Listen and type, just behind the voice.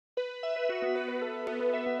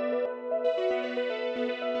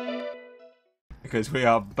because we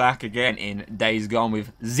are back again in Days Gone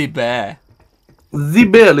with the bear. The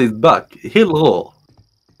bear is back. Hello.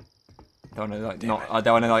 I don't want to I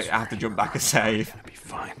don't want to have to jump back and save. Be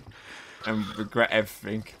fine. And regret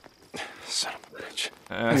everything. Son of a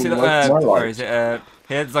bitch. See that? Where is it? Here,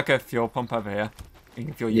 there's like a fuel pump over here. You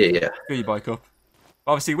can fuel your bike up.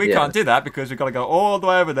 Obviously, we can't do that because we've got to go all the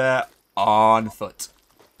way over there on foot.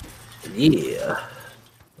 Yeah.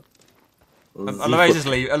 I love how you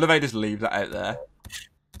just leave that out there.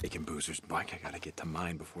 Taking Boozer's bike, I gotta get to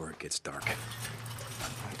mine before it gets dark.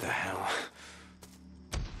 What the hell?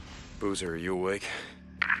 Boozer, are you awake?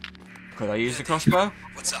 Could I use the crossbow?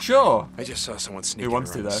 What's up? Sure. I just saw someone sneaking Who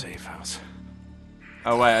wants around to, the though? safe house.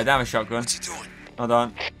 Oh wait, I don't have a shotgun. What's he doing? Hold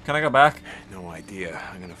on. Can I go back? No idea.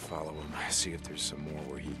 I'm gonna follow him. See if there's some more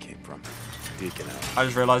where he came from. Deacon out. I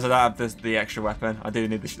just realised I don't have the extra weapon. I do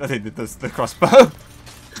need the crossbow.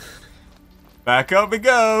 Back up we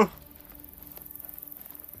go.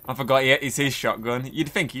 I forgot it's his shotgun. You'd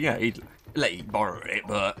think, he'd let you borrow it,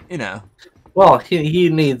 but Well, he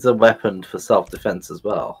needs a weapon for self-defense as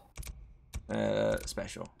well.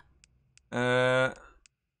 Special. I'll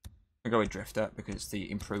go with Drifter because it's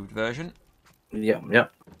the improved version. Yep. And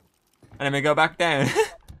then we go back down.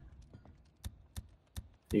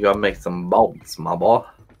 You gotta make some bolts, my boy.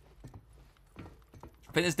 I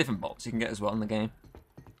think there's different bolts you can get as well in the game.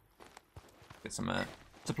 Get some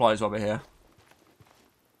supplies while we're here.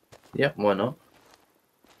 Yep, why not?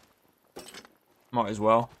 Might as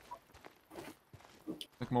well.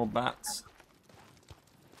 Look, more bats.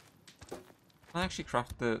 Can I actually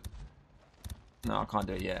craft the... No, I can't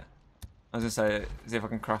do it yet. I was gonna say, see if I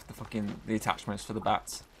can craft the attachments for the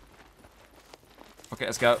bats. Okay,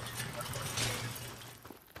 let's go.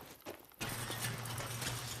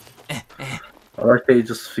 I like that you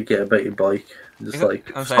just forget about your bike. Just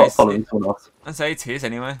start following someone else. I'd say it's his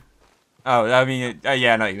anyway. Oh, I mean,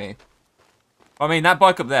 yeah, I know what you mean. I mean, that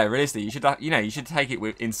bike up there, realistically, you should take it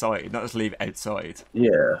inside, not just leave it outside.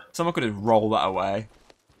 Yeah. Someone could just roll that away.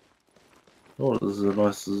 Oh, there's a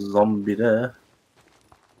nice zombie there.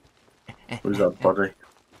 What is that body?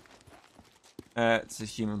 It's a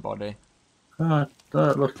human body. Ah,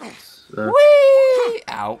 that looks... Whee!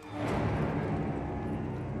 Ow.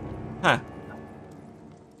 Huh.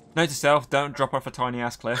 Note to self, don't drop off a tiny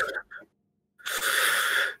ass cliff.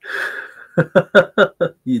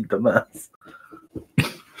 You dumbass.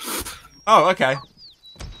 Oh, okay.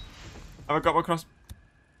 Have I got my cross?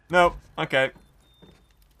 No, okay.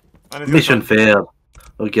 Mission failed.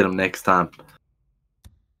 We'll get him next time.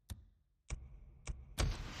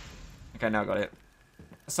 Okay, now I got it.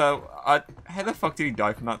 So, how the fuck did he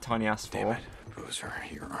die from that tiny ass fall? Damn it, Boozer,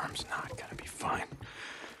 your arm's not gonna be fine.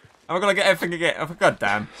 Am I gonna get everything again? Oh, god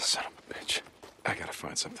damn. Son of a bitch. I gotta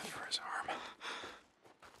find something for his arm.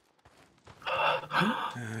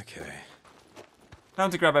 Okay.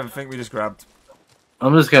 Time to grab everything we just grabbed.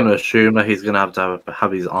 I'm just going to assume that he's going to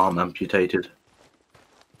have his arm amputated.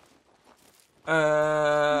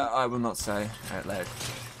 I will not say out loud.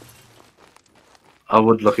 I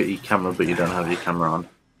would look at your camera, but you don't have your camera on.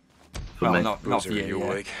 For Well, me. not Boozer, for you. you Yeah.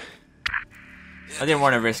 awake? I didn't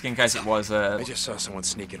want to risk in case it was I just saw someone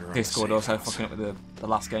sneaking around Discord the also safe house. fucking up with the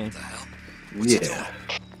last game. Yeah.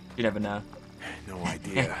 You never know. No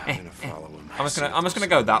idea. I'm gonna follow him. I'm just gonna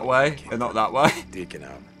go that way and not that way. Deacon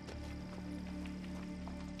out.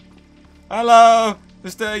 Hello,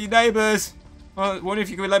 Mr. Your neighbours. I wonder if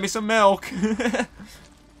you could let me some milk.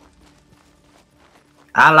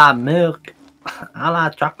 I like milk. I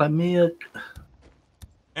like chocolate milk.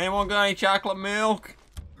 Anyone got any chocolate milk?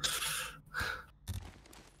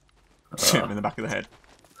 Shoot him in the back of the head.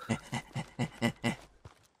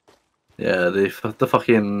 Yeah, the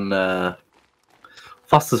fucking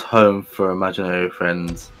Foster's Home for Imaginary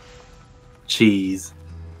Friends. Cheese.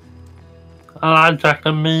 I like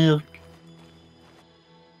chocolate milk.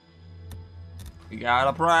 You got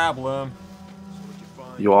a problem.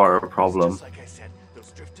 You are a problem.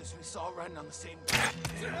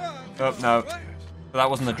 Oh no, that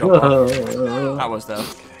wasn't the drop off. That was though.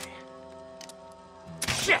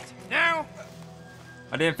 Shit! Now.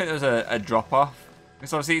 I didn't think there was a drop off.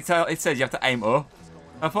 Because obviously it says you have to aim up.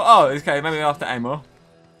 I thought, oh, okay, maybe I'll have to aim up.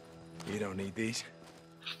 You don't need these?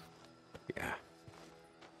 Yeah.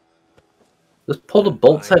 Just pull the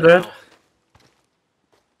bolts out, Red.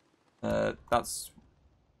 That's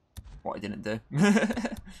what I didn't do.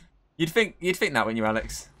 you'd think that, wouldn't you,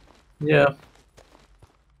 Alex? Yeah.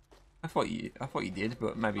 I thought you did,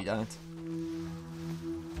 but maybe you don't.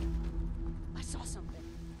 I saw something.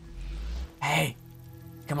 Hey,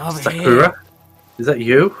 come over here. Sakura? Is that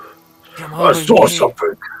you? Come I over saw here.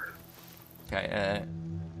 something. Okay,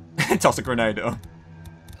 Toss a grenade at 'em.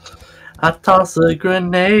 I toss a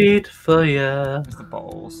grenade for ya. It's the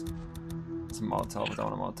bottles. It's a Molotov. I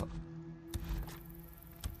don't want a Molotov.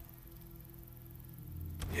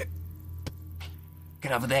 Yeah.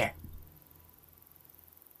 Get over there.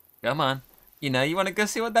 Come on. You know, you want to go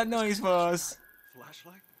see what that noise was.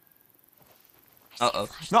 Flashlight? Uh-oh.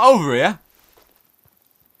 Not over here.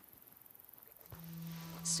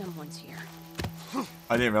 Someone's here.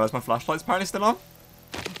 I didn't realise my flashlight's apparently still on.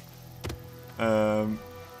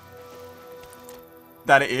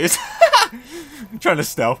 That it is. I'm trying to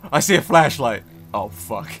stealth. I see a flashlight. Oh,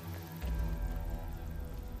 fuck.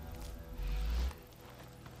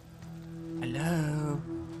 Hello.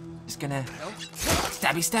 Just gonna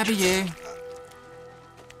stabby you.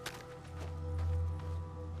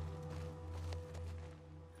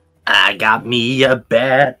 I got me a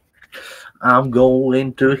bat. I'm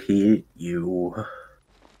going to hit you.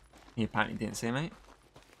 You apparently didn't see me.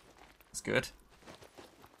 That's good.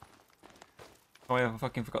 Oh yeah, I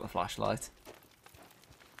fucking forgot the flashlight.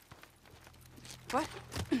 What?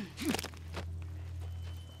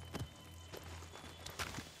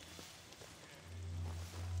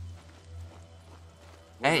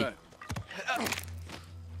 Hey.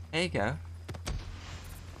 There you go.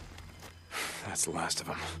 That's the last of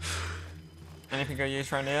them. Anything go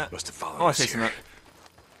use around here? Must have followed Oh, I us see some here. of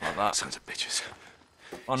that. Like that. Sons of bitches.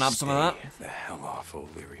 I'll nab some of that. Stay the hell off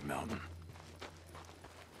O'Leary Mountain.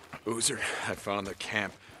 Boozer, I found their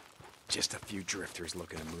camp. Just a few drifters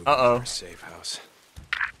looking to move Uh-oh. into a safe house.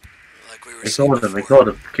 Like we were Ignore them, before,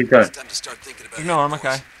 ignore them. Keep going. it's time to start thinking about Ignore him, it, okay.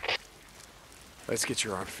 boys. Let's get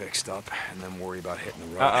your arm fixed up and then worry about hitting the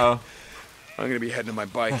road. Uh-oh. I'm gonna be heading to my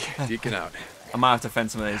bike, deacon out. I might have to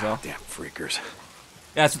fence some of these off. Damn freakers.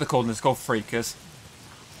 Yeah, that's what they're called. It's called freakers.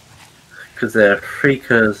 Because they're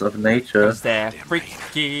freakers of nature. Because they're Damn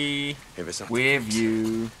freaky If it's not the with freaks,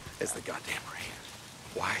 you. it's the goddamn rain.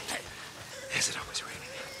 Why is it always raining?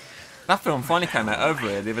 That film finally came out over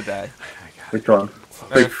here the other day. Which one?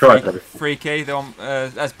 Freak Friday. Freaky, the one,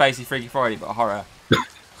 that's basically Freaky Friday, but horror. And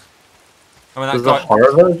when There's that a guy,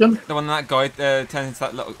 horror version? the one that guy turns into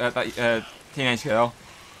that little, teenage girl,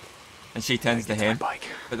 and she turns to Get to him, my bike.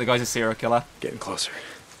 but the guy's a serial killer. Getting closer.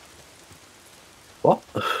 What?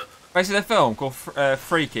 Basically, a film called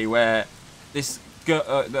Freaky, where this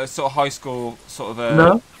girl, the sort of high school sort of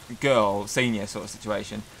No. girl, senior sort of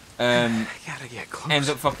situation, I gotta get closer. ends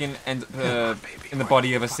up fucking baby, in the why body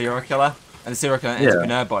the of a fuck serial are you? killer, and the serial killer ends up Yeah. in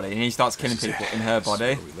her body, and he starts killing This is people it. in her This is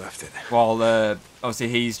body, where we left it. while obviously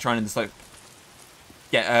he's trying to just like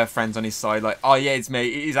get her friends on his side, like, oh yeah, it's me,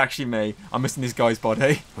 it is actually me, I'm missing this guy's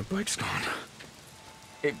body. My bike's gone.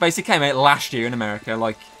 It basically came out last year in America,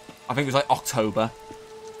 like I think it was like October,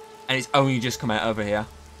 and it's only just come out over here.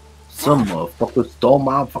 Some motherfucker stole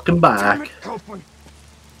my fucking Damn bike. it, Copeland.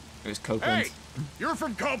 It was Copeland. Hey, you're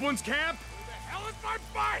from Copeland's camp? Where the hell is my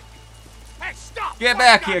bike? Hey, stop! Get Why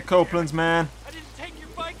back not? here, Copeland's man. I didn't take your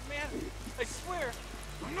bike, man. I swear.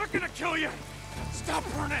 I'm not gonna kill you. Stop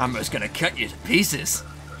running. I'm just gonna cut you to pieces.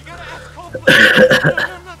 You gotta ask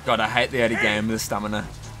Copeland. No. God, I hate the early game with the stamina.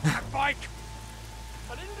 My bike.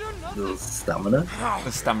 I didn't do nothing. The stamina?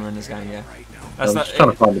 The stamina in this game, yeah. Right now. That's I'm that, just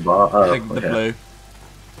trying to find the bar. Oh, the okay. blue.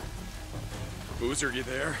 Boozer, you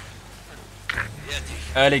there?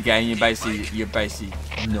 Early game, you're basically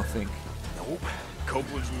nothing. Nope.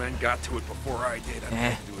 Copeland's men got to it before I did. I Yeah.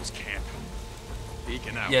 went to his camp.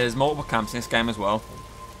 Beacon out. Yeah, there's multiple camps in this game as well.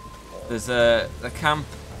 There's the camp,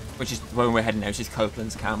 which is where we're heading now, which is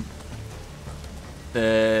Copeland's camp.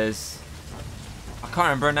 There's, I can't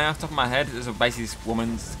remember her name off the top of my head. There's basically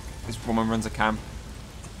this woman runs a camp,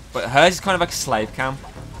 but hers is kind of like a slave camp.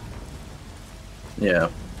 Yeah.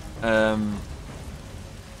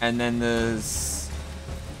 And then there's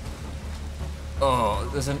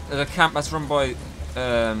there's a camp that's run by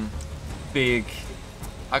Big,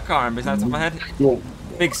 I can't remember his name off the top of my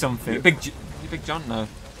head. Big something. Big John? No.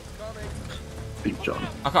 Big John.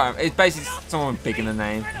 I can't remember. It's basically someone with big in the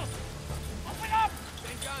name. Open up.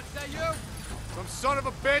 St. John, is that you? Some son of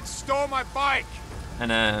a bitch stole my bike. And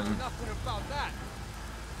Nothing about that.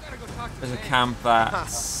 Gotta go talk to there's a Sam. camp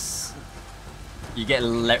that's you get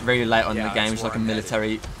really late on in the Yeah, game, that's which is like a where I'm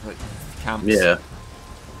military like, camps. Yeah.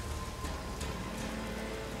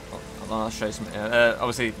 I'll show you some.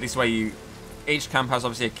 Obviously, this way each camp has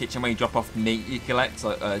obviously a kitchen where you drop off meat you collect,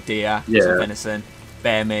 like deer, Yeah. some venison,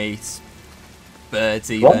 bear meat,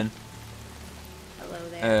 birds even. Hello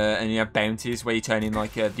there. And you have bounties where you turn in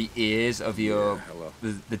like the ears of your hello.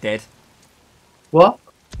 the dead, What?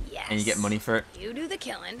 Yes. and you get money for it. You do the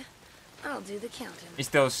killing. I'll do the counting. You're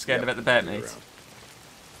still scared about the bear meat?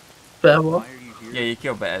 Bear what? Yeah, you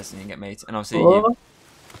kill bears and you get meat, and obviously What?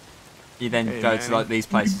 You then Hey, go to Manny. like these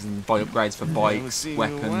places and buy upgrades for Haven't bikes, seen you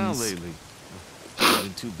in a while weapons. lately. I've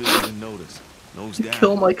been too busy to notice. Nose You down.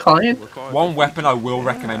 kill my client? Work hard One this weapon I weekend. will Yeah,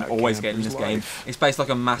 recommend always getting in camper's this game life. is based like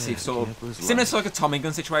a massive Yeah, sort of camper's similar to life. like a Tommy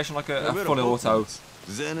gun situation, like I a read fully book auto. once.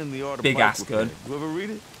 Zen and the Art of big Bike ass Repair. gun. You ever read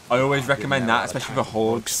it? I always Didn't recommend have that, a lot of especially time for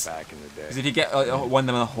books hordes. back in the day. Because if you get one of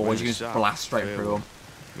them in a horde, Ran you a can just shop, blast straight fair through one. them.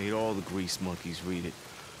 Made all the grease monkeys read it.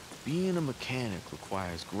 Being a mechanic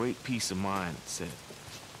requires great peace of mind, it said.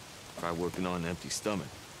 Try working on an empty stomach.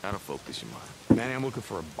 That'll focus your mind. Manny, I'm looking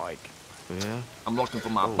for a bike. Yeah? I'm looking for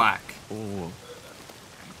my Oh. back. Oh,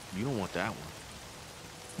 you don't want that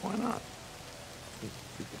one. Why not?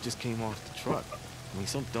 It just came off the truck. I mean,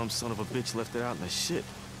 some dumb son of a bitch left it out in the shit.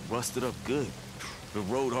 Rusted up good. It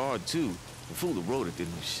rode hard, too. The fool that rode it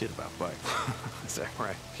didn't know shit about bikes. Is that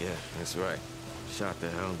right? Yeah, that's right. Shot the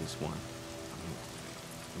hell this one. I mean,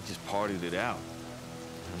 we just partied it out.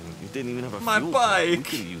 I mean, it didn't even have a My fuel pump. We bike.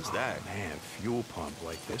 could have used that. Man, fuel pump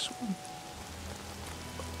like this one?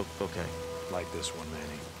 Okay. Like this one,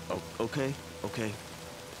 Manny. Oh, okay.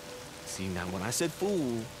 See, now when I said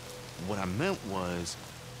fool, what I meant was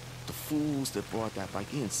the fools that brought that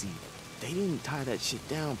bike in. See, they didn't tie that shit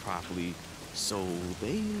down properly, so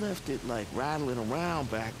they left it like rattling around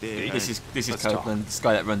back there. This is Let's talk. Copeland, this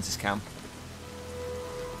guy that runs this camp.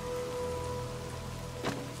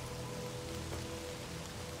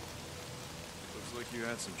 Looks like you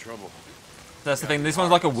had some trouble. That's the thing. This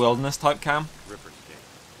one's like a wilderness type camp. Ripper's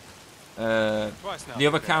game. The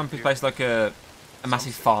other camp is based like a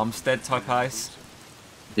massive farmstead type place.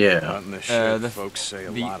 Yeah. Out in the shit, the- folks say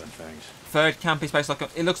a the- lot of things. Third camp is based like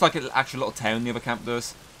it looks like an actual little town. The other camp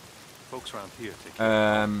does. Folks around here take care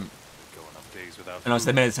of Um, going up days without and also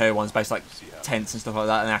the food. military one's based like tents and stuff like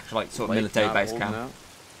that, and actual like sort of Lake military not based holding camp. out?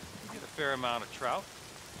 We get a fair amount of trout.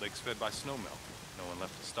 Lakes fed by snowmelt. No one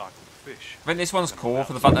left to stock with fish. I think this one's cool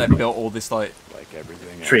for the fact that they built all this like Like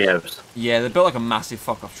everything else. Treehouse. yeah, they built like a massive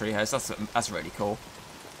fuck off treehouse. That's really cool.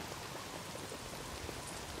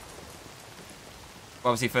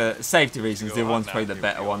 Obviously for safety reasons, the other one's probably the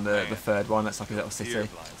better one, the third one. That's like a little city, Deer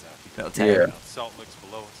blinds out here. little town. Yeah. Salt licks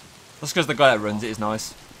below us. That's because the guy that runs it is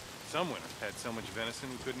nice. Some winners had so much venison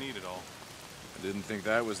we couldn't eat it all. I didn't think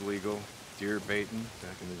that was legal. Deer baiting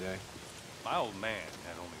back in the day. My old man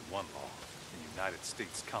had only one law: the United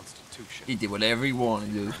States Constitution. He did whatever he wanted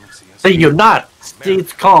to do. Democracy has The United States land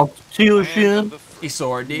of Constitution. the free. He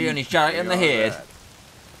saw a deer and he shot it in the We are head. that.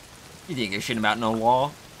 He didn't give a shit about no law.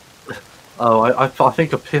 Oh, I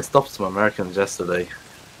think I pissed off some Americans yesterday.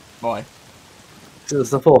 Why? It was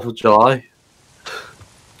the 4th of July.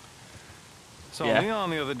 Saw Yeah. Leon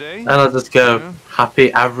the other day. And I just go,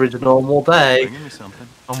 happy, average, normal day Bringing me something.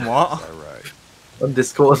 On what? Is that right? on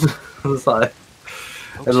Discord. It's like,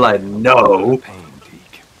 Folks and like, say a lot no. of pain,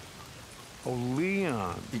 Deke. Oh,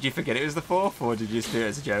 Leon. Did you forget it was the 4th, or did you just do it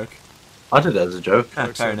as a joke? I did it as a joke. Ah,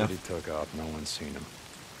 Clerk fair said that enough. he took off. No one's seen him.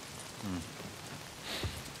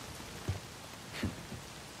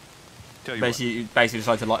 Tell you what, You basically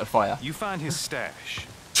decided to light a fire. you find his stash.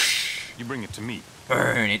 You bring it to me.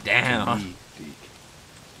 Burn it down. Me, Deke.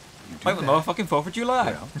 You do Wait, the that. motherfucking 4th of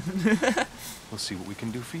July. Well, we'll see what we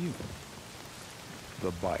can do for you.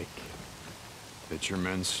 The bike that your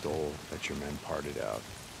men stole, that your men parted out.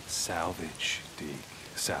 Salvage, Deke.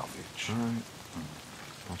 Salvage. All right.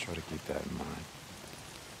 I'll try to keep that in mind.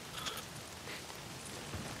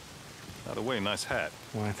 By the way, nice hat.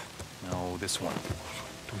 What? No, this one.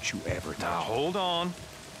 Don't you ever Now, tell. hold on.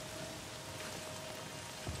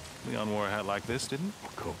 Leon wore a hat like this, didn't he?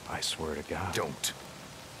 Cope, I swear to God. Don't.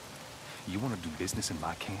 You want to do business in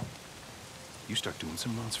my camp? You start doing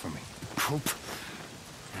some runs for me. Cope.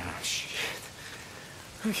 Ah, shit.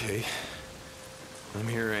 Okay. I'm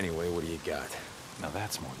here anyway. What do you got? Now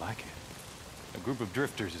that's more like it. A group of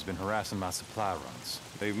drifters has been harassing my supply runs.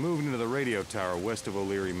 They've moved into the radio tower west of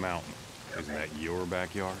O'Leary Mountain. Isn't that your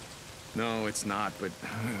backyard? No, it's not, but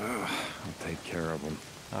I'll take care of them.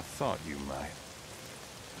 I thought you might.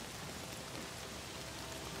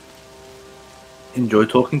 Enjoy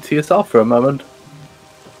talking to yourself for a moment.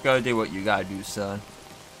 Go do what you gotta do, son.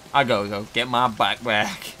 I go get my bike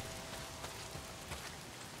back.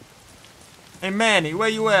 Hey Manny, where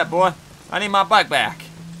you at, boy? I need my bike back.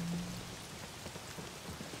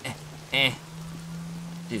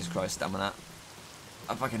 Jesus Christ, stamina.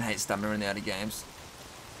 I fucking hate stamina in the early games.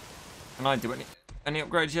 Can I do any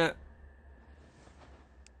upgrades yet?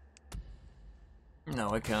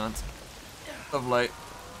 No, I can't. Lovely.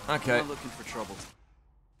 Okay. looking for trouble.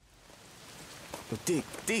 But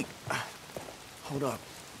Deke, hold up.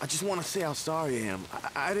 I just want to say how sorry I am.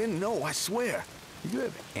 I didn't know, I swear. Do you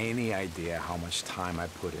have any idea how much time I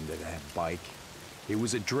put into that bike? It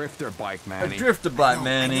was a drifter bike, A Manny. drifter bike, I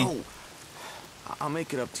Manny. know. I'll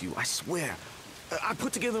make it up to you, I swear. I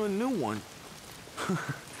put together a new one.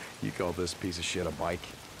 You call this piece of shit a bike?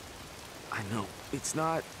 I know. It's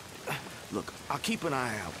not... Look, I'll keep an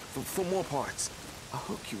eye out for more parts. I'll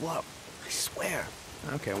hook you up. I swear.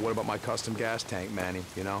 Okay, and what about my custom gas tank, Manny?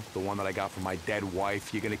 You know, the one that I got from my dead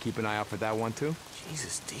wife. You gonna keep an eye out for that one, too?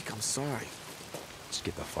 Jesus, Deke, I'm sorry. Just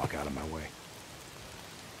get the fuck out of my way.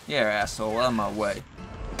 Yeah, asshole, on my way.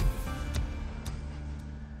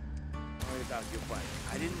 Sorry about your bike.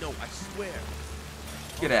 I didn't know, I swear.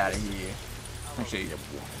 Get out of here. Actually,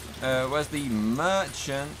 where's the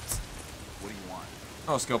merchant? What do you want?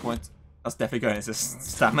 Oh, skill point. That's definitely going into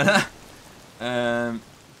stamina.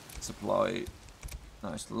 Supply. No,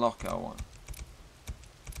 it's lock I want.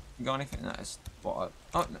 You got anything? No, it's what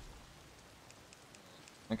I... Oh, no.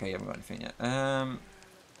 Okay, you haven't got anything yet.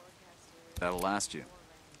 That'll last you.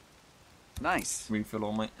 Nice. Refill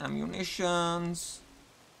all my ammunitions.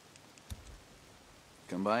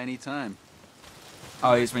 Come by any time.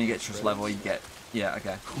 Oh, it's when you get trust level, you get... Yeah,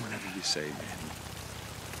 okay. Whatever you say, Manny.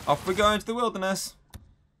 Off we go into the wilderness.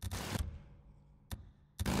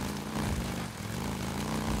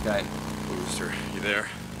 Okay, Booster, you there?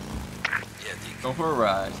 Yeah, Deke. go for a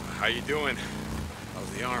ride. How you doing? How's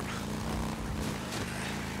the arm?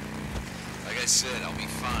 Like I said, I'll be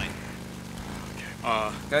fine.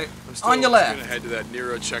 Okay, I'm still on your left. gonna head to that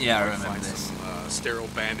Nero checkpoint. Yeah, I remember find this. some sterile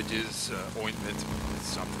bandages, ointment,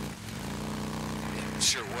 something. Yeah,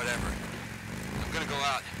 sure, whatever. I'm gonna go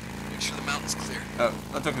out. Make sure the mountain's clear. Oh,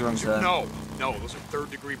 I took the wrong turn. No, those are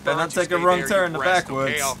third-degree burns. Better not You take a stay wrong there, turn you to rest,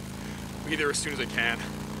 backwards. Okay? I'll be there as soon as I can.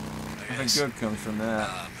 Nothing good comes from that.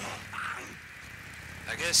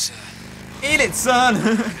 I guess, Eat it, son! I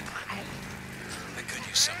could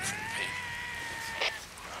use something for the pain.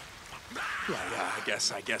 Yeah,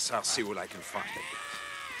 I guess I'll see what I can find.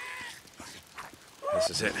 This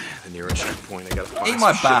is it, the Nero checkpoint. I gotta find Eat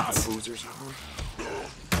my some shit bat. my boozers on.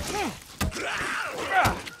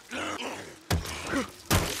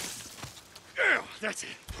 That's it.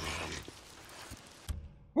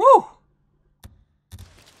 Woo!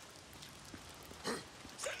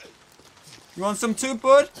 You want some too,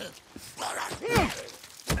 bud?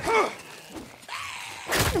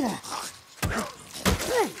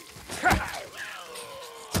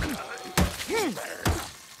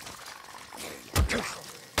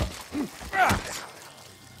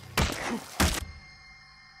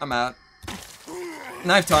 I'm out.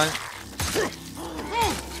 Knife time.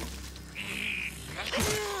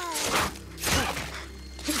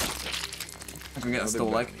 I can get that still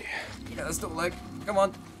leg. Get that still leg. Come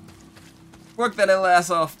on. Work that little ass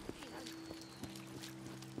off.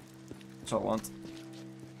 That's what I want.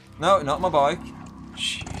 No, not my bike.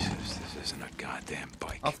 Jesus, this isn't a goddamn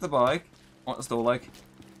bike. Off the bike. Want the still leg.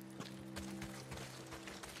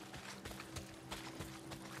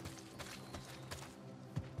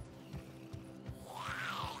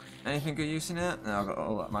 Anything good use in it? No, I've got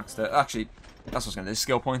all that maxed out. Actually, that's what's going to do.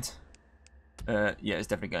 Skill point. Yeah, it's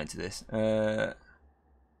definitely going to this.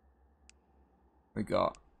 We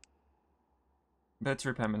got... Better to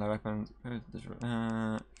repair melee weapons.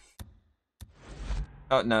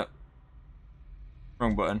 Oh, no.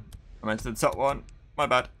 Wrong button. I meant to the top one. My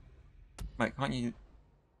bad. Wait, can't you...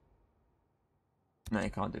 No,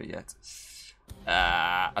 you can't do it yet.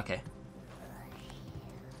 Okay.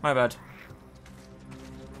 My bad.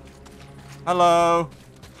 Hello.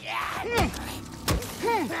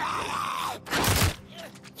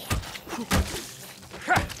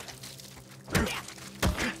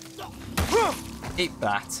 Eat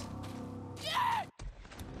that.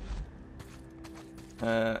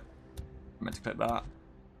 I meant to click that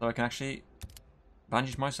so I can actually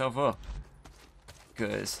bandage myself up.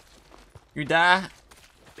 Cause you die.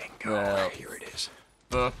 Bingo, Well, here it is.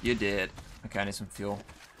 fuck, you did. Okay, I need some fuel.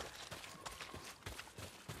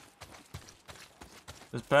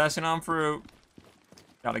 Just passing on through.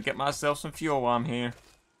 Gotta get myself some fuel while I'm here.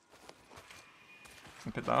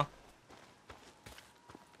 Look at that.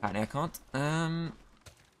 Apparently I can't.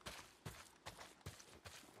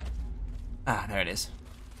 Ah, there it is.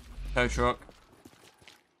 Tow truck.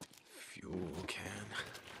 Fuel can.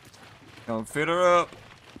 Go and fill her up.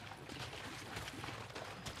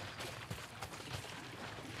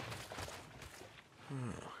 Here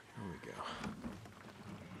we go.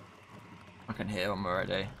 I can hear him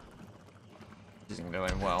already. This isn't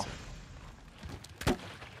going well.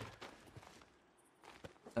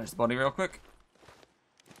 Touch the body real quick.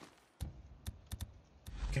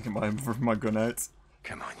 Kicking my gun out.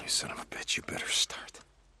 Come on, you son of a bitch, you better start.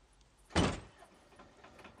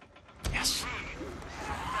 Yes.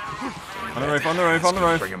 On the roof, on the roof, on the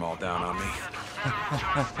roof. Bring them all down on me.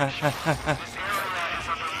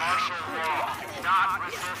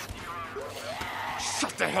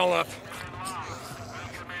 Shut the hell up.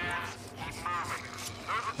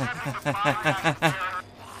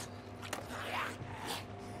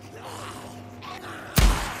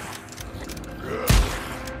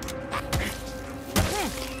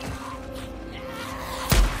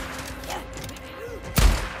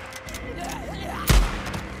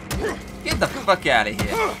 Get the fuck out of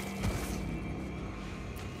here.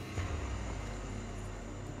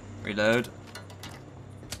 Reload.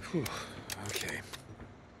 Whew. Okay.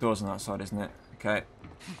 Doors on that side, isn't it? Okay.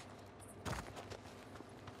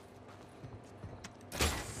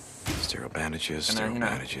 Sterile bandages, And, sterile you know.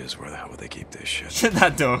 bandages. Where the hell would they keep this shit? Shut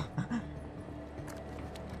that door.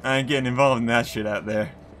 I ain't getting involved in that shit out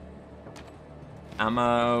there.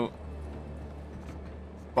 Ammo.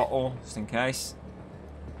 Bottle, just in case.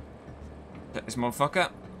 Check this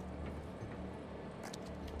motherfucker.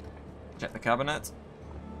 Check the cabinet.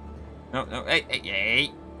 No, no, hey, hey,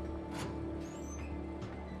 hey.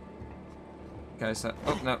 Okay, so,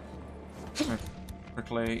 oh no.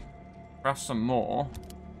 Quickly craft some more.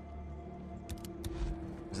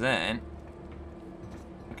 Then,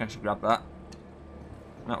 I can actually grab that.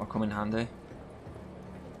 That will come in handy.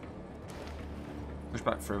 Push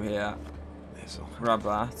back through here. This'll. Grab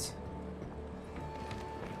that.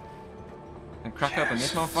 And crack open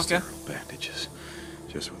this motherfucker. Sterile bandages.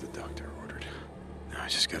 Just what the doctor ordered. Now I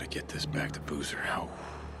just gotta get this back to Boozer. Oh,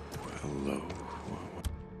 hello.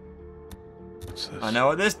 What's this? I know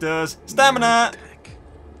what this does. Stamina! Tank.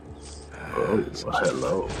 Oh,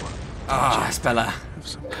 hello. Ah, Spella. Have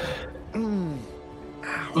some.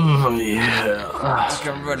 Yeah. I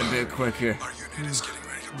can run a bit quicker. Our unit is getting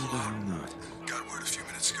ready to blow out. Got word a few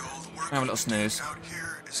minutes ago. The work Have a little snooze. out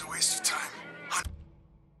here is a waste of time.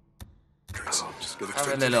 Hundreds. Just gonna Have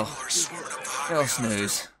a little People are swarming up the highway.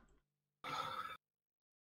 snooze.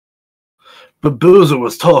 But Boozer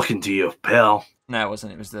was talking to you, pal. No, it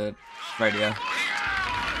wasn't. It was the radio.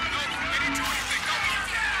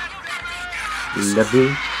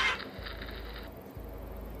 Lebu.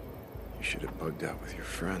 You should have bugged out with your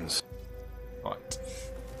friends. Right.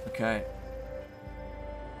 Okay.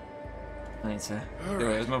 I need to do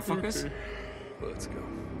those motherfuckers. Let's go.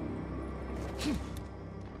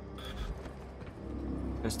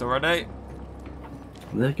 Pistol ready.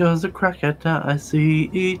 There goes the cracker that I see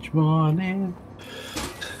each morning.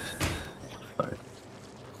 Sorry.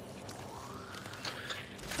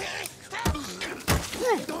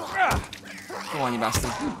 Come on, you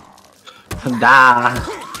bastard. Die.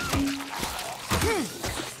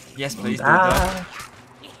 Yes, please, do that. Die.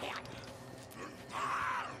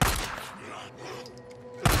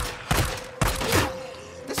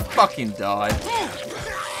 Just fucking die.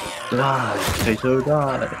 Die. Potato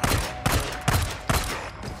die.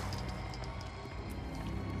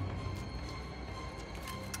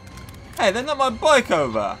 Hey, they're not my bike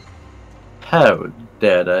over. How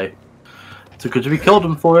dare they? So could you be killed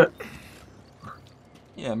them for it?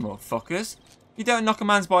 Yeah, motherfuckers. You don't knock a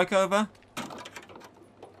man's bike over.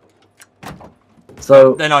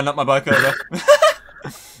 So Then I knock my bike over.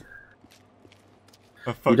 For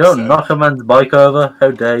you fuck's don't sake. knock a man's bike over?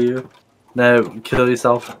 How dare you? No, kill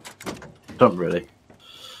yourself. Don't really.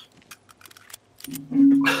 Get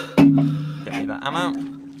me that ammo.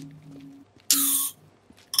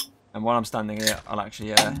 And while I'm standing here, I'll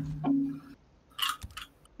actually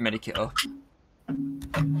medikit up.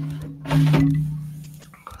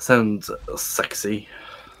 Sounds sexy.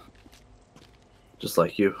 Just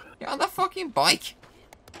like you. Get on the fucking bike.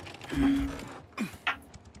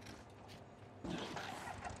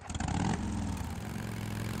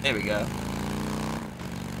 There we go.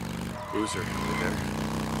 Boozer, you there?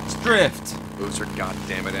 It's drift. Boozer,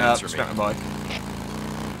 goddammit, answer me. Scrap my bike.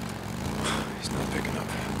 He's not picking up.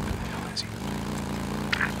 Where the hell is he?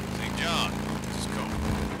 St. John, this is Cole.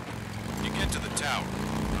 When you get to the tower,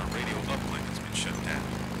 our radio uplink has been shut down.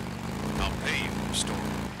 I'll pay you to restore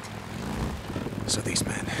it. So these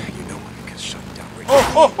men, you know when because shut down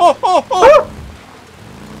radio.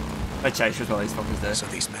 They chase us while these fuckers do. So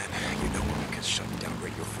these men, you know when because shutting down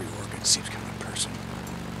Radio Free Oregon seems kind of personal.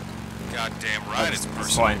 Goddamn right, it's It's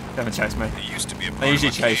personal. fine. They haven't chased me. They used to be a part They usually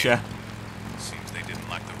of my chase you. gang. Seems they didn't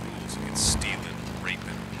like the rules against stealing,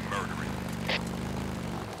 raping, murdering.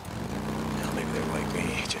 Well, maybe they're like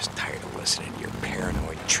me, just tired of listening to your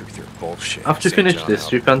paranoid truther bullshit. After you St. finish John this, out.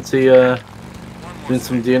 do you fancy One more doing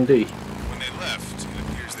some thing. D&D? When they left, it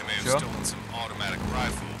appears they may have Sure. stolen some automatic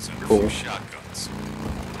rifles and a Cool. few shotguns.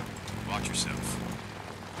 Watch yourself.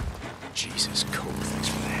 Jesus, Cole, thanks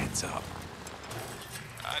for the heads up.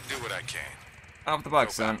 I do what I can. Off the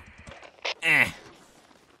bike, son. Eh.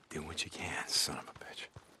 Do what you can, son of a bitch.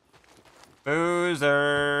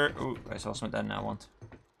 Boozer. Ooh, I saw something down there I want.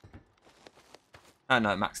 Oh no,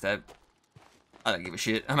 maxed out. I don't give a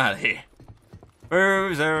shit. I'm out of here.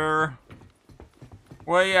 Boozer.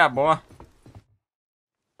 Where you at, boy?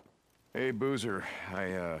 Hey, Boozer.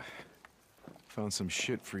 I, found some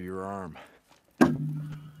shit for your arm.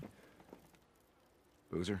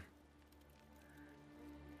 Boozer?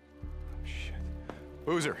 Oh, shit.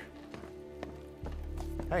 Boozer!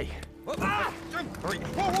 Hey! Hurry!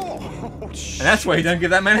 Whoa! Oh, shit. And that's why you don't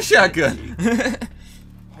give that man a shotgun.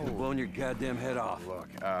 You're blowing your goddamn head off. Look,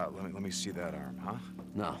 let me see that arm, huh?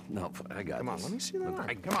 No, I got Come on, this. let me see that arm.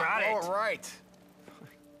 I Come on, got it. all right.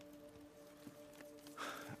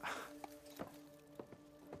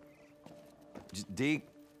 Just Deke.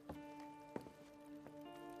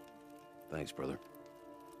 Thanks, brother.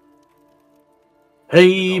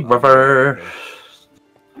 Hey, brother.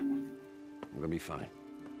 I'm gonna be fine.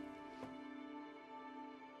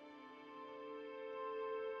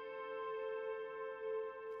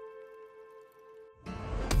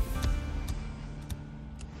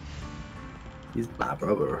 He's my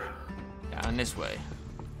brother. Down this way.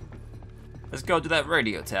 Let's go to that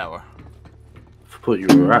radio tower. Thought you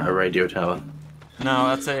were at a radio tower.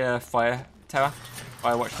 No, that's a fire tower.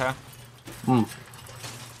 Fire watch tower. Hmm.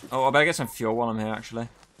 Oh, I better get some fuel while I'm here, actually.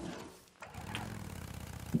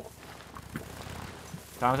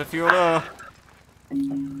 Time to fuel up.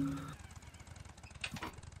 Doop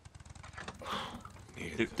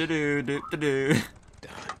da doo, doop da doo.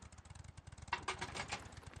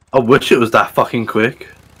 I wish it was that fucking quick.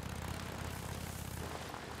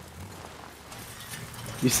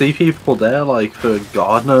 You see people there like for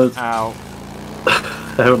God knows Ow.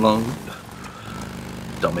 how long.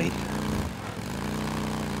 Dummy.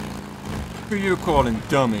 Who you calling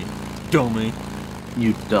dummy? Dummy.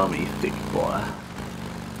 You dummy thick boy.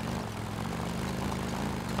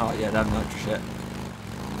 Oh yeah, that nitro shit.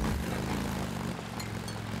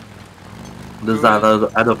 Does that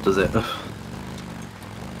add up, does it?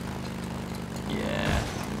 Yeah.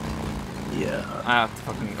 Yeah. I have to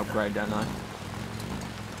fucking upgrade, don't I?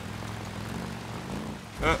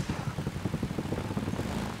 I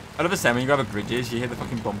love the same when you go over bridges, you hear the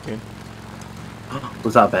fucking bumping.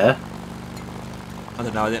 Was that a bear? I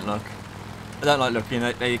don't know, I didn't look. I don't like looking,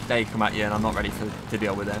 they come at you and I'm not ready to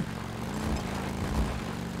deal with them.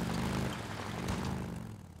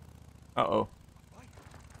 Uh-oh.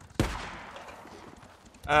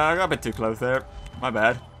 I got a bit too close there. My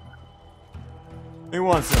bad. Who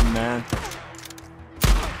wants some, man?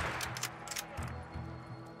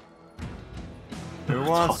 Who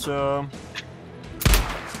wants some?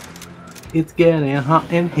 It's getting hot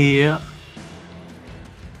in here.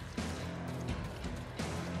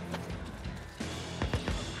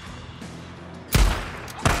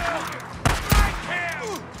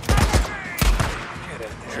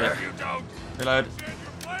 Reload.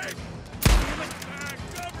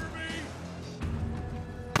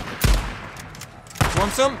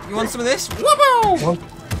 Want some? You want some of this? Whoa!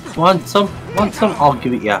 Want some? Want some? I'll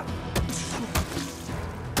give it ya.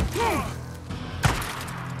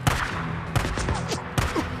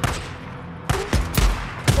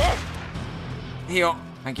 Here.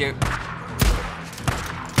 Thank you.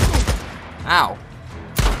 Ow.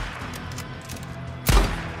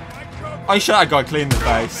 I shot a guy clean in the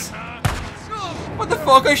face. What the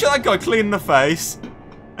fuck? I shot that guy clean in the face.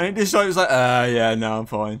 And he just was like, yeah, no, I'm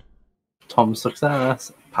fine. Tom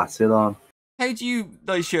success. Pass it on. How do you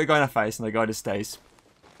like, shoot a guy in the face and the guy just stays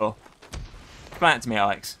up? Explain it to me,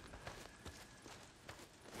 Alex.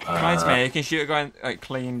 Explain it to me. You can shoot a guy like,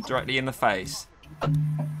 clean directly in the face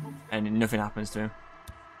and nothing happens to him.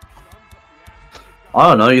 I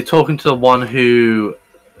don't know, you're talking to the one who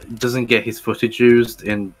doesn't get his footage used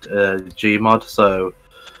in Gmod, so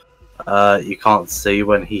you can't see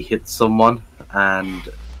when he hits someone and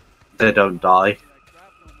they don't die.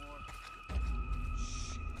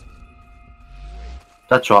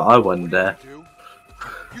 That's right, I went there.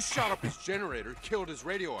 You shot up his generator, killed his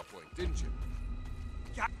radio uplink, didn't you?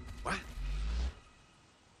 What?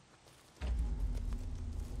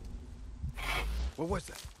 What was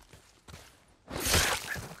that?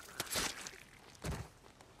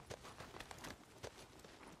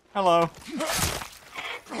 Hello.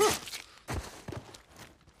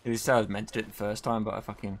 He said I was meant to do it the first time, but I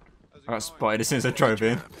got spotted as soon as I drove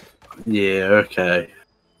in. Yeah, okay.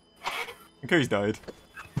 In case he's died.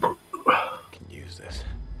 Can use this.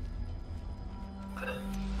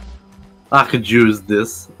 I could use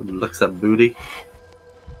this. Looks at booty.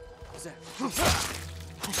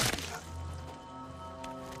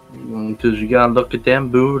 Because you gotta look at them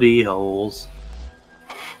booty holes.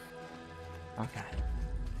 Okay.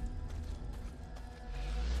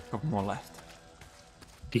 Couple more left.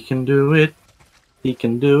 He can do it. He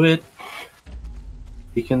can do it.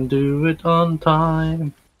 He can do it on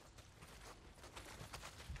time.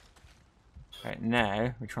 Right,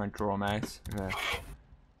 now we try and draw them out. Okay.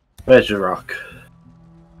 Where's your rock?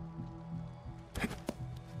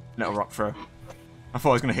 Little rock throw. I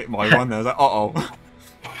thought I was going to hit my one there. I was like, uh-oh.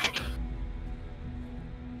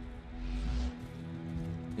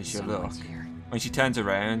 Did she look? When she turns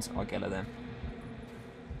around, I'll get her then.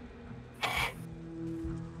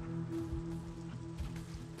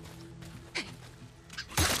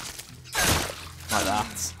 Like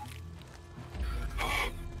that.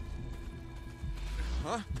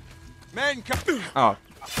 Huh? Men come. Oh,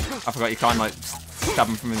 I forgot you can't like stab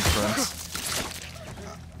him from in front.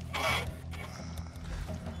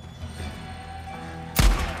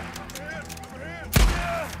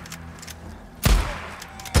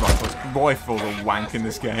 Rifles are wank in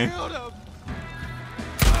this game. What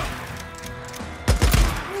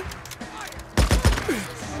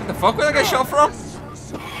the fuck? Where did I get shot from?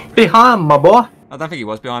 Behind, my boy. I don't think he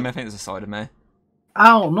was behind me. I think there's a side of me. I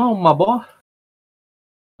don't know, my boy. I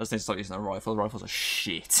just need to stop using a rifle. Rifles are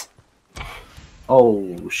shit.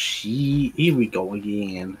 Oh, shit. Here we go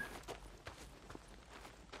again.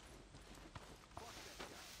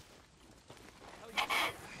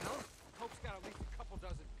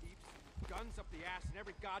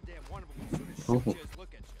 Oh.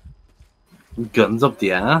 Guns up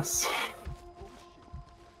the ass.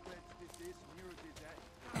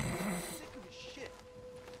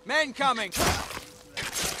 Men coming.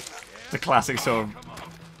 The classic sort of.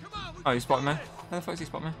 Oh, you spotted me? How the fuck does he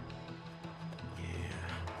spot me?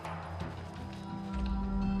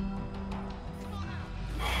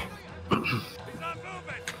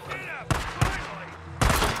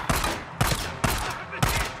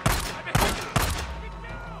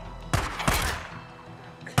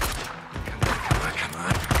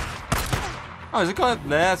 Oh, there's a guy up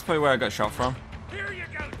there. That's probably where I got shot from. Here you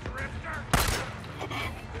go, drifter.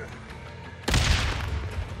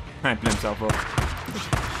 Man, blew himself up.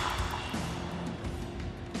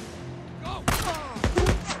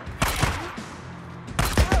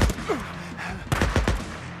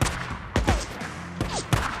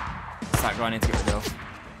 It's that guy I need to get rid of.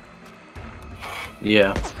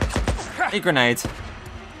 Yeah. Hey, grenade.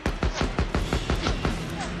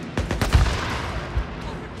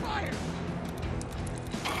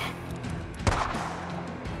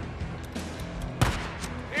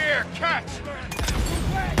 Here, catch.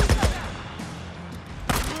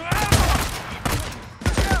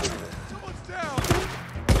 Someone's down.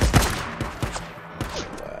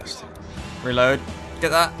 Blast. Reload.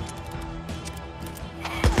 Get that.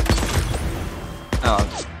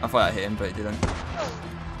 Oh, I thought I hit him, but he didn't.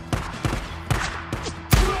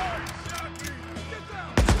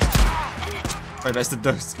 Very best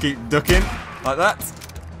to keep ducking like that.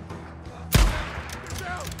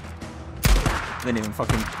 Didn't even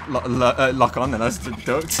fucking lock on, then I just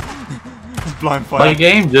ducked. Blind fire. My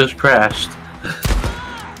game just crashed.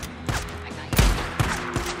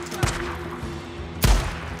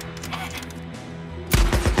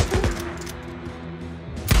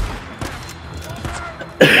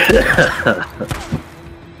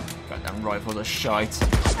 Goddamn rifles are shite.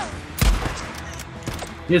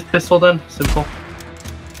 Use pistol then, simple.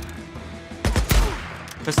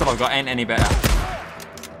 Pistol I've got ain't any better.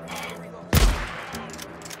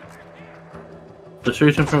 Just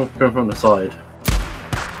shoot him from the side.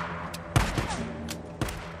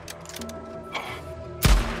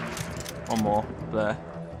 One more there.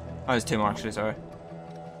 Oh, there's two more actually. Sorry.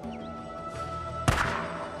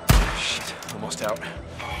 Shit, almost out.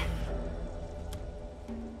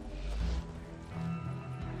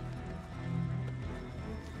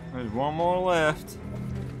 There's one more left.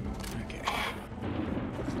 Okay.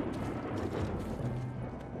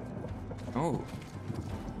 Oh.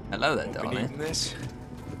 Hello there, Won't be darling. needing this.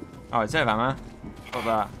 Oh, it's over, man. Got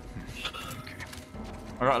that.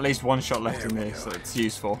 I've got at least one shot left in this, so it's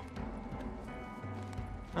useful.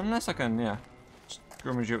 Unless I can, yeah. Just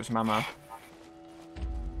rummage up some ammo.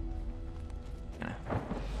 Yeah.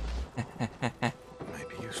 Might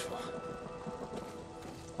be useful.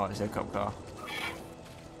 Oh, it's a cop car.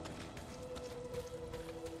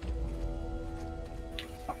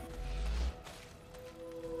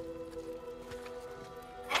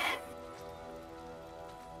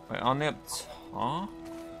 Wait, on the up top?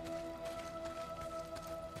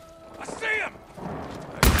 I see him.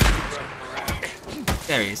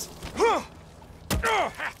 There he is.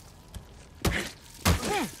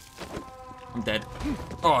 I'm dead.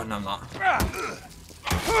 Oh, no, I'm not.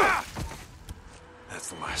 That's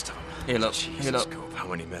the last of them. Heal up. Jesus, Heal up. Cope, how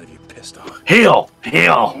many men have you pissed off? Heal!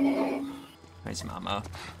 Heal! I need some ammo.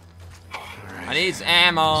 Right. I need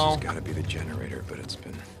ammo. This has got to be the generator, but it's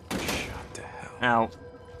been shot to hell. Ow.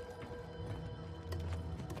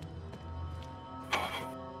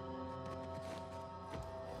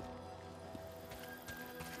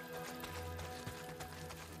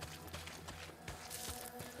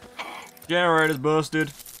 Generator's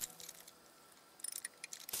busted.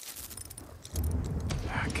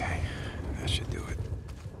 Okay, that should do it.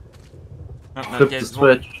 No, Flip the just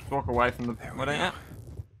switch. walk away from the. What ain't it?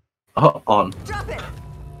 Oh, on. Drop it!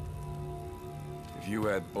 If you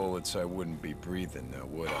had bullets, I wouldn't be breathing now,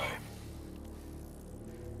 would I?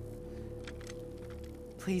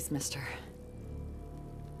 Please, mister.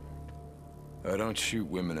 I don't shoot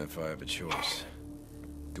women if I have a choice.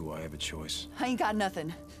 Do I have a choice? I ain't got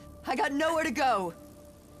nothing. I got nowhere to go.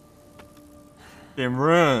 Then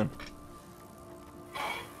run. I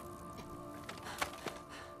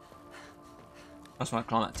just want to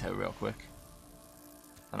climb that tower real quick.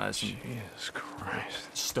 And there's some Jesus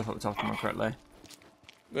Christ. stuff up the top of my correctly.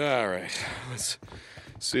 All right, let's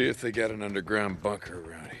see if they got an underground bunker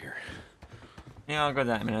around here. Yeah, I'll go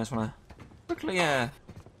down in a minute. I just want to quickly,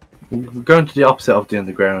 We're going to the opposite of the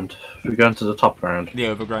underground. We're going to the top ground. the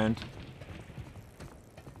overground.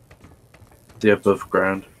 The above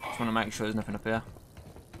ground. Just want to make sure there's nothing up here.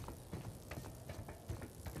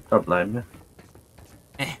 Don't blame me.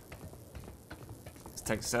 It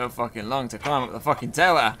takes so fucking long to climb up the fucking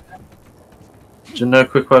tower. Do you know a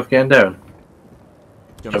quick way of getting down?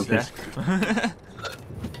 Jump there.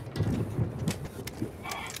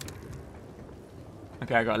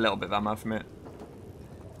 Okay, I got a little bit of ammo from it.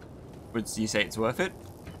 Would you say it's worth it?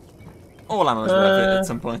 All ammo is worth it at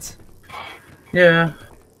some point. Yeah.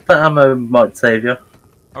 That ammo might save you.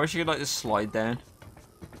 I wish you could like just slide down.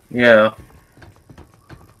 Yeah.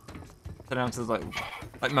 So down to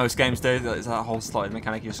like most games do. There's that whole slide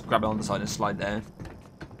mechanic. You just grab it on the side and slide down.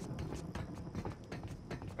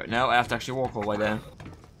 Right now, I have to actually walk all the way down.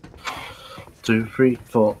 2, 3,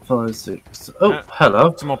 4, 5, 6. Oh, Uh,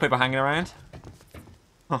 hello. Some more people hanging around.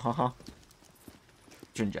 Ha ha ha.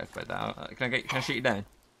 Shouldn't joke about that. Can I shoot you down?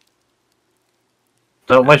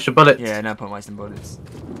 Don't waste your bullets. Yeah, no point wasting bullets.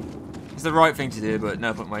 It's the right thing to do, but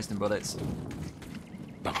no point wasting bullets.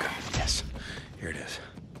 Bunker, yes. Here it is.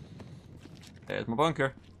 There's my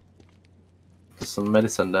bunker. There's some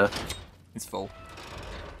medicine there. It's full.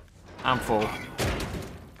 I'm full.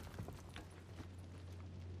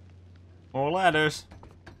 More ladders.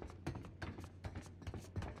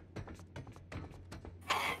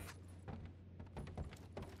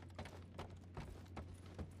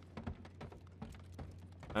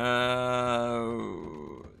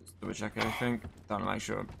 Double check everything. Don't make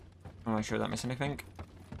sure. I'll make sure I don't miss anything.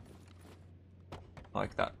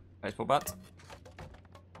 Like that baseball bat.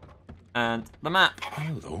 And the map.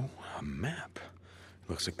 Hello, a map.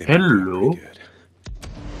 Looks like they Hello. pretty good.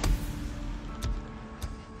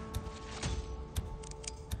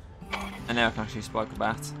 And now I can actually spike a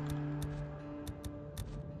bat.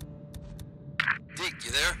 Deke,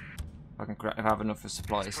 you there? If I have enough for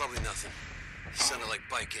supplies. Probably nothing. Sounded like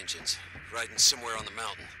bike engines, riding somewhere on the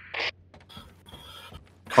mountain.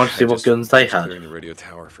 Can't you see what guns they had? Securing the radio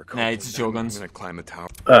tower for Nah, it's just your guns. I'm gonna climb the tower.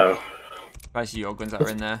 Oh. Basically your guns that are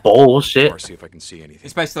in there. Bullshit. Or see if I can see anything.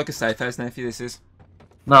 It's basically like a safe house now for you, this is.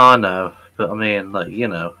 No, I know. But I mean, like, you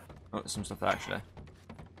know. Oh, some stuff there, actually.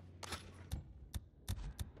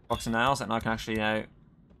 Box of nails, and I can actually now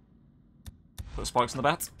put spikes on the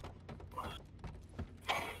bat.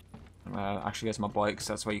 Actually go to my bike, because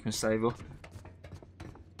that's where you can save up.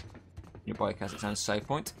 Your bike has its own save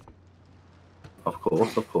point. Of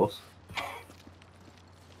course, of course.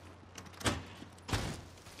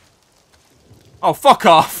 Oh, fuck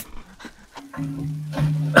off!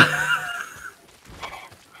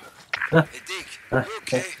 Hey, Deke, you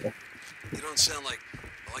okay? You don't sound like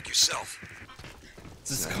yourself.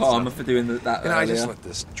 This is karma for doing that Can I just let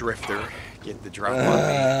this drifter get the drop on me? Look, make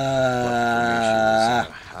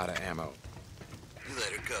sure it's, out of ammo. You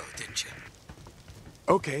let her go, didn't you?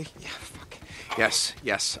 Okay. Yeah, fuck.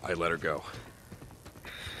 Yes, I let her go.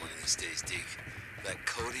 One of these days, Deke, that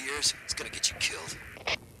code of yours is gonna get you killed.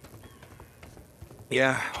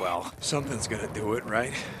 Yeah, well, something's gonna do it,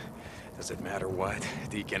 right? Does it matter what?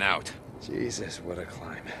 Deacon out. Jesus, what a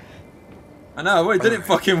climb. I know, we did it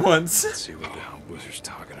fucking once. Let's see what the hell Boozer's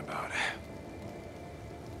talking about.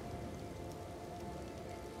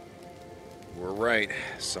 We're right.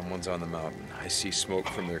 Someone's on the mountain. I see smoke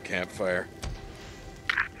from their campfire.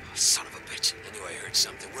 Son of a bitch. I knew I heard heard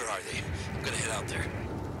something. Where are they? I'm gonna head out there.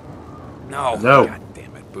 No. No. God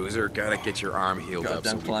damn it, Boozer. Gotta get your arm healed up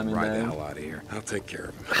so Goddamn we can climbing ride the down. hell out of here. I'll take care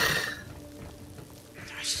of him.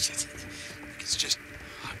 Ah, shit. It's just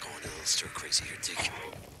I'm going a little stir crazy here, Dick.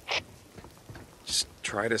 Just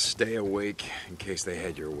try to stay awake in case they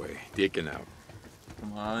head your way. Deacon out.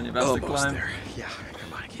 Come on, you're about to Almost climb. there. Yeah,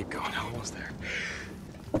 come on, keep going. Almost there.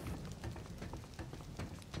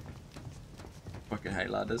 Fucking hate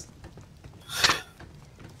ladders.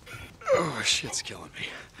 Oh, shit's killing me.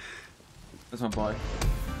 That's my bike.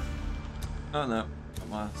 Oh no,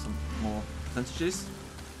 got some more percentages.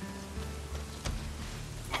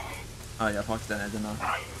 Oh yeah, I parked it down there, didn't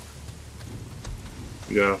I?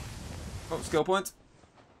 Yeah. Oh, skill point.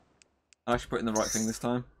 I actually put in the right thing this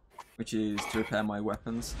time, which is to repair my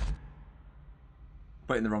weapons.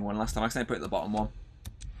 Put in the wrong one last time. I accidentally put it at the bottom one.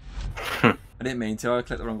 I didn't mean to. I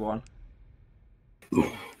clicked the wrong one.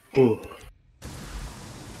 Ooh.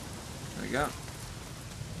 There we go.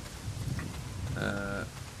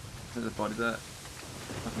 There's a body there.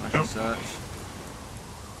 I can actually search.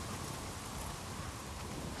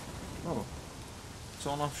 Oh.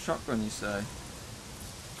 Sawn off shotgun, you say?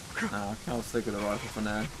 Nah, I'll stick with the rifle for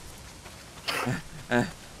now.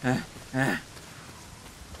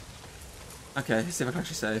 Okay, let's see if I can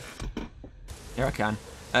actually save. Here I can.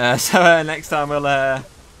 So next time we'll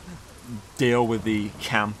deal with the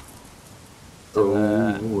camp.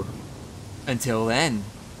 Ooh. Until then,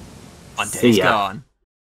 until See it's ya. gone.